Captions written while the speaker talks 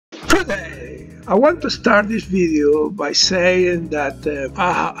Okay, I want to start this video by saying that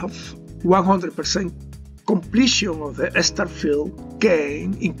I have 100% completion of the Starfield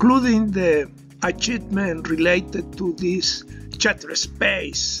game, including the achievement related to this chatter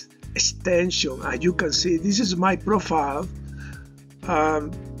space extension. As you can see, this is my profile.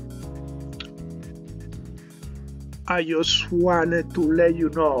 I just wanted to let you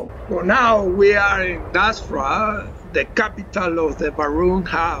know. Well, now we are in Dasra, the capital of the Baroon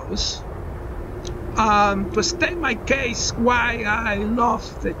House. To state my case why I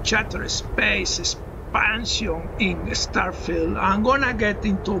love the chatter space expansion in Starfield, I'm gonna get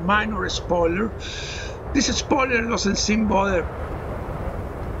into minor spoiler. This spoiler doesn't seem bother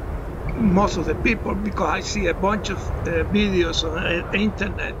most of the people because I see a bunch of videos on the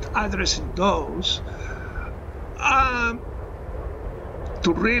internet addressing those.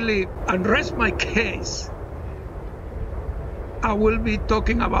 To really unrest my case, I will be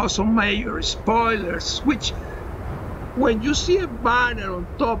talking about some major spoilers, which when you see a banner on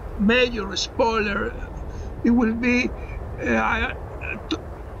top, major spoiler, it will be,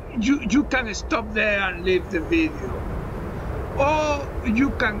 you can stop there and leave the video. Or you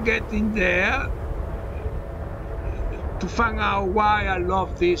can get in there to find out why I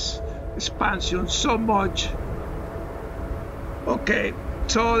love this expansion so much. Okay,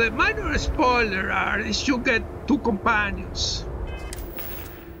 so the minor spoiler is you get two companions.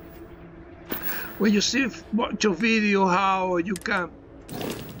 When you see a bunch of video how you can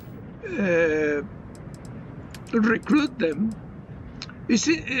recruit them,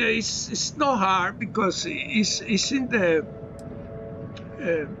 it's not hard because it's in the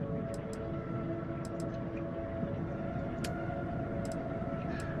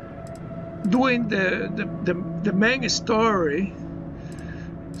doing the main story.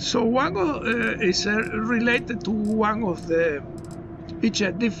 So one is related to one of the each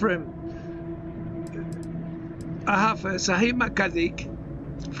a different. I have Sahima Kadik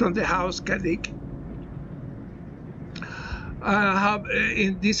from the house Kadik. I have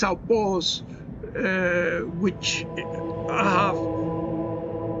in this outpost which I have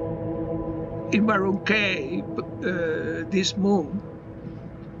in Baroon Cave this moon,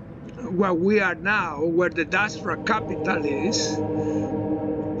 where we are now, where the Dasra capital is.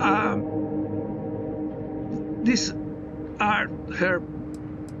 These are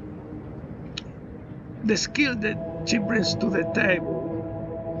the skill that she brings to the table.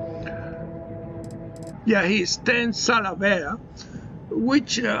 Yeah, he is 10 Salavera,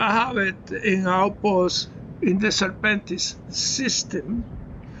 which I have it in outpost in the Serpentis system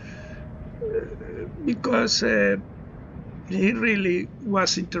because he really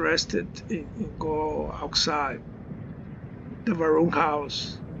was interested in go outside the Baroon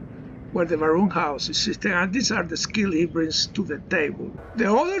house, where the Baroon house is sitting, and these are the skills he brings to the table.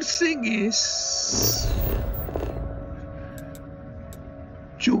 The other thing is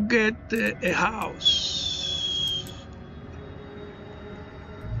to get a house.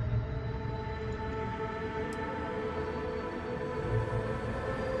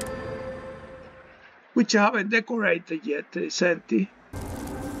 Which I haven't decorated yet, it's empty.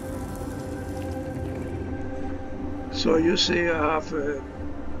 So you see I have a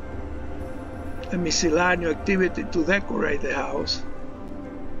miscellaneous activity to decorate the house.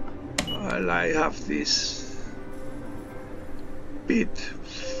 Well, I have this pit,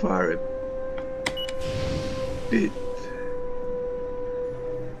 fire pit.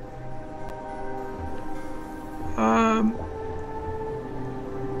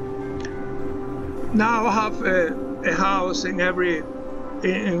 Now I have a house in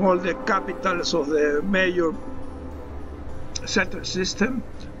all the capitals of the major settled system.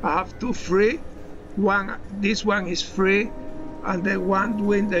 I have two free. This one is free, and the one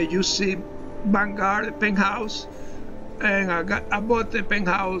doing the UC Vanguard, the penthouse, and I bought the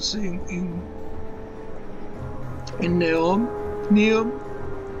penthouse in Neom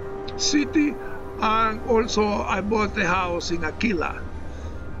City, and also I bought the house in Aquila.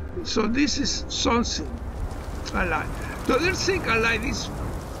 So this is something I like. The other thing I like is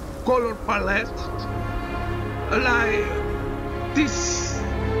color palette. I like this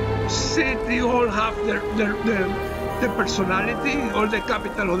city all have their personality, all the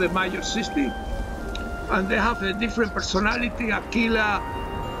capital of the major city, and they have a different personality. Aquila,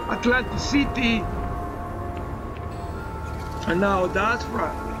 Atlantic City, and now that's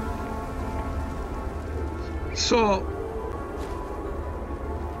right. So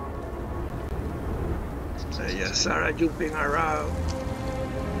yeah, Sarah jumping around.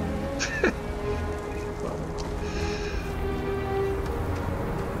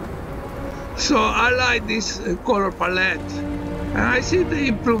 So I like this color palette. And I see they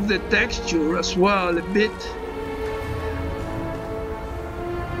improved the texture as well a bit.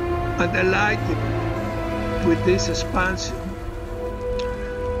 And the lighting with this expansion.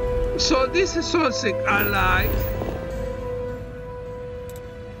 So this is something I like.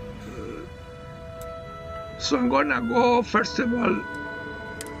 So I'm gonna go first of all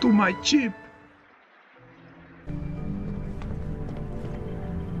to my chip.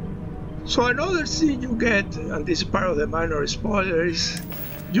 So another thing you get, and this is part of the minor spoiler, is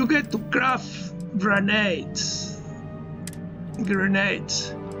you get to craft grenades.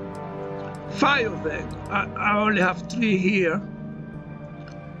 5 of them. I only have 3 here.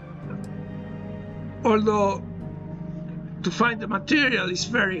 Although to find the material is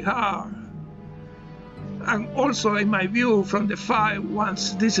very hard. And also in my view from the 5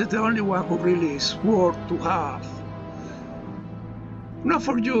 ones, this is the only one who really is worth to have. Not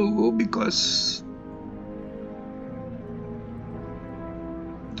for you, because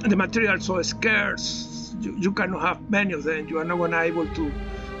the material is so scarce. You cannot have many of them. You are not going to be able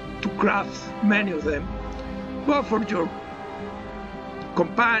to craft many of them. But for your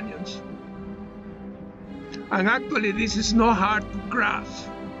companions. And actually this is not hard to craft.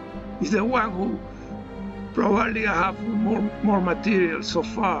 It's the one who probably have more material so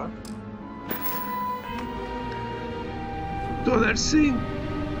far. The other thing,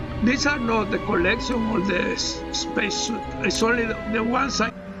 these are not the collection or the spacesuit. It's only the ones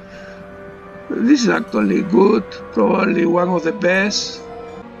I... This is actually good, probably one of the best.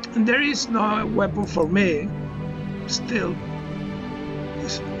 And there is no weapon for me, still.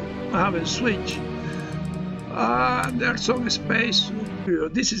 I haven't switched. There's some space.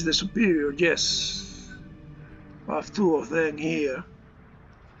 This is the superior, yes. I have 2 of them here.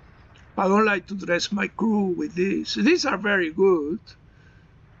 I don't like to dress my crew with these. These are very good.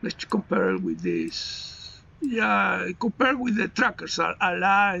 Let's compare it with this. Yeah, compared with the Trackers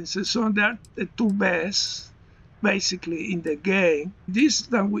Alliance and so on, they're the 2 best, basically, in the game. This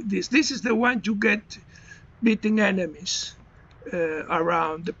than with this. This is the one you get beating enemies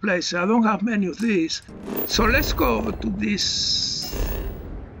around the place. I don't have many of these. So let's go to this.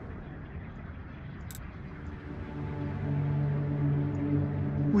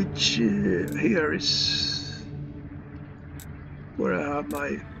 Which here is where I have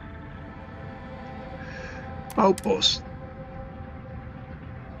my outpost.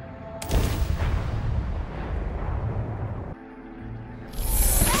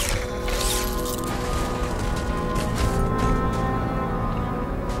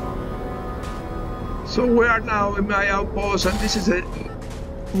 So we are now in my outpost, and this is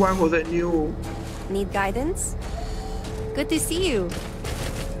one of the new... Need guidance? Good to see you.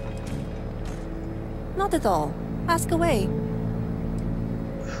 Not at all. Ask away.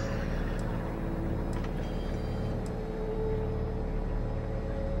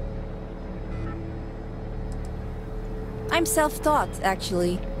 I'm self-taught,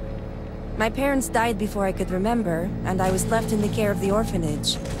 actually. My parents died before I could remember, and I was left in the care of the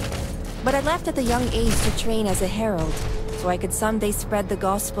orphanage. But I left at a young age to train as a herald, so I could someday spread the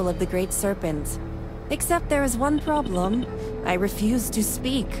gospel of the Great Serpent. Except there is one problem. I refused to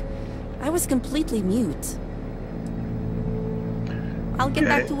speak. I was completely mute. I'll get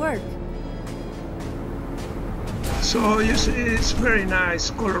back to work. So you see, it's very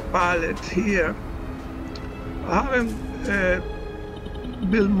nice color palette here. I haven't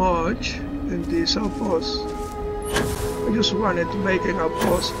built much in this outpost. I just wanted to make an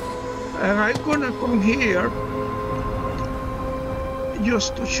outpost. And I'm gonna come here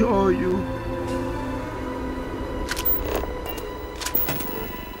just to show you.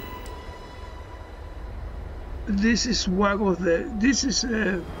 This is one of the,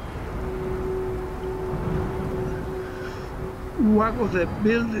 one of the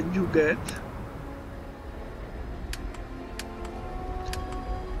buildings you get.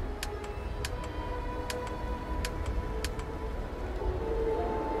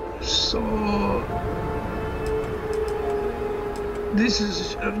 So this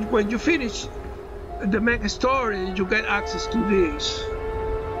is when you finish the main story, you get access to this.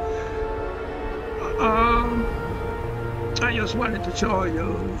 I just wanted to show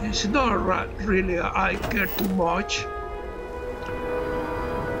you. It's not really I care too much.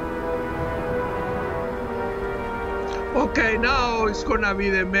 Okay, now it's gonna be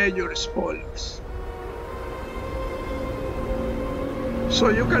the major spoilers. So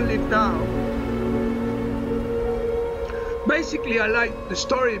you can leave now. Basically, I like the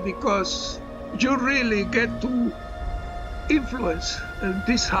story because you really get to influence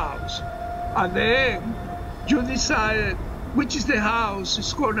this house. At the end, you decide which is the house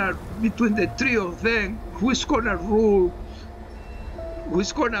is gonna, between the 3 of them, who is gonna rule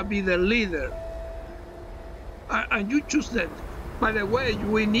who's gonna be the leader, and you choose that. By the way,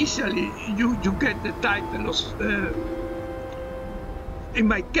 you initially you get the title of, in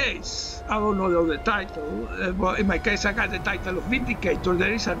my case, I don't know the other title, but in my case I got the title of Vindicator.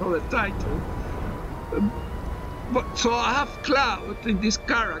 There is another title. But so I have Cloud in this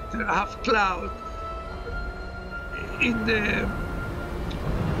character. I have Cloud in the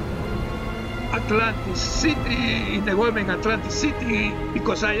Atlantis City, in the government Atlantis City,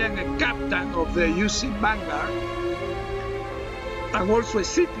 because I am a captain of the UC Vanguard. I'm also a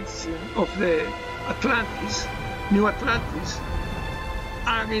citizen of the Atlantis, New Atlantis.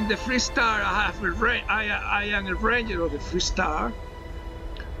 And in the Free Star, I am a ranger of the Free Star.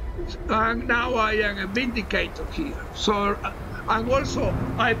 And now I am a Vindicator here. So, and also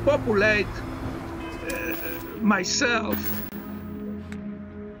I populate myself.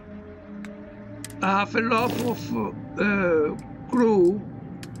 I have a lot of crew.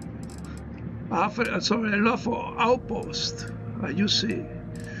 I have a lot of outposts, as you see.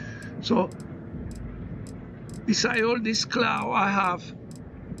 So, beside all this cloud, I have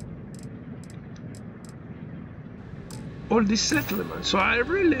all these settlements. So I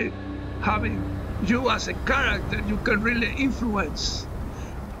really, having you as a character, you can really influence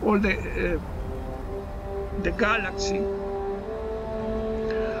all the galaxy.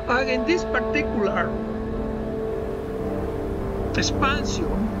 And in this particular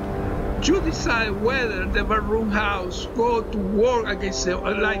expansion, you decide whether the Baroon House go to war against the,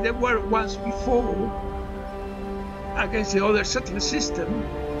 like they were once before, against the other settlement system,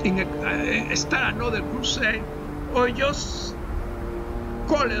 start another crusade, or just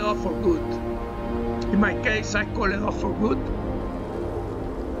call it off for good. In my case, I call it off for good.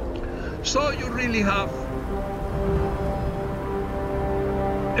 So you really have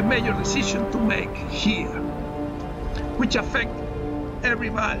a major decision to make here, which affect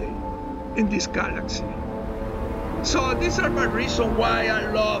everybody in this galaxy. So these are my reasons why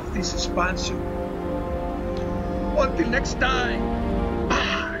I love this expansion. Until next time.